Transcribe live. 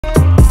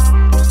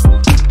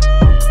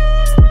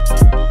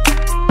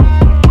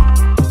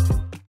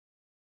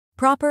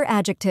Proper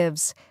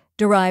adjectives,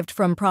 derived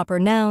from proper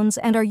nouns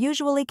and are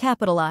usually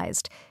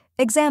capitalized.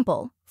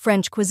 Example,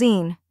 French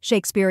cuisine,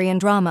 Shakespearean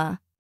drama.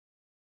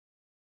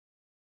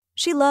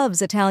 She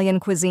loves Italian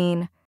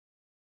cuisine.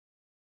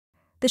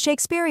 The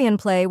Shakespearean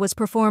play was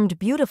performed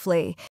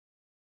beautifully.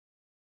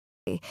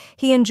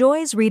 He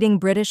enjoys reading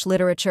British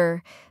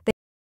literature.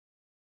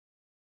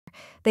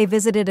 They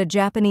visited a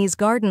Japanese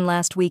garden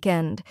last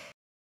weekend.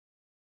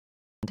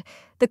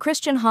 The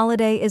Christian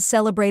holiday is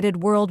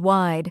celebrated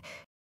worldwide.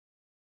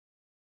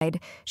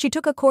 She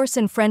took a course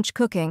in French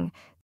cooking.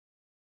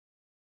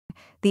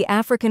 The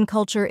African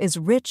culture is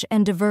rich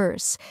and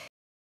diverse.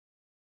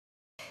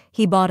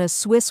 He bought a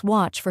Swiss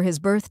watch for his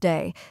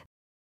birthday.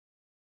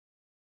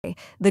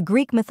 The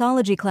Greek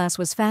mythology class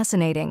was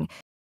fascinating.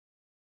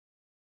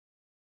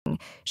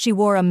 She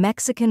wore a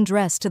Mexican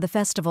dress to the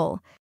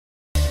festival.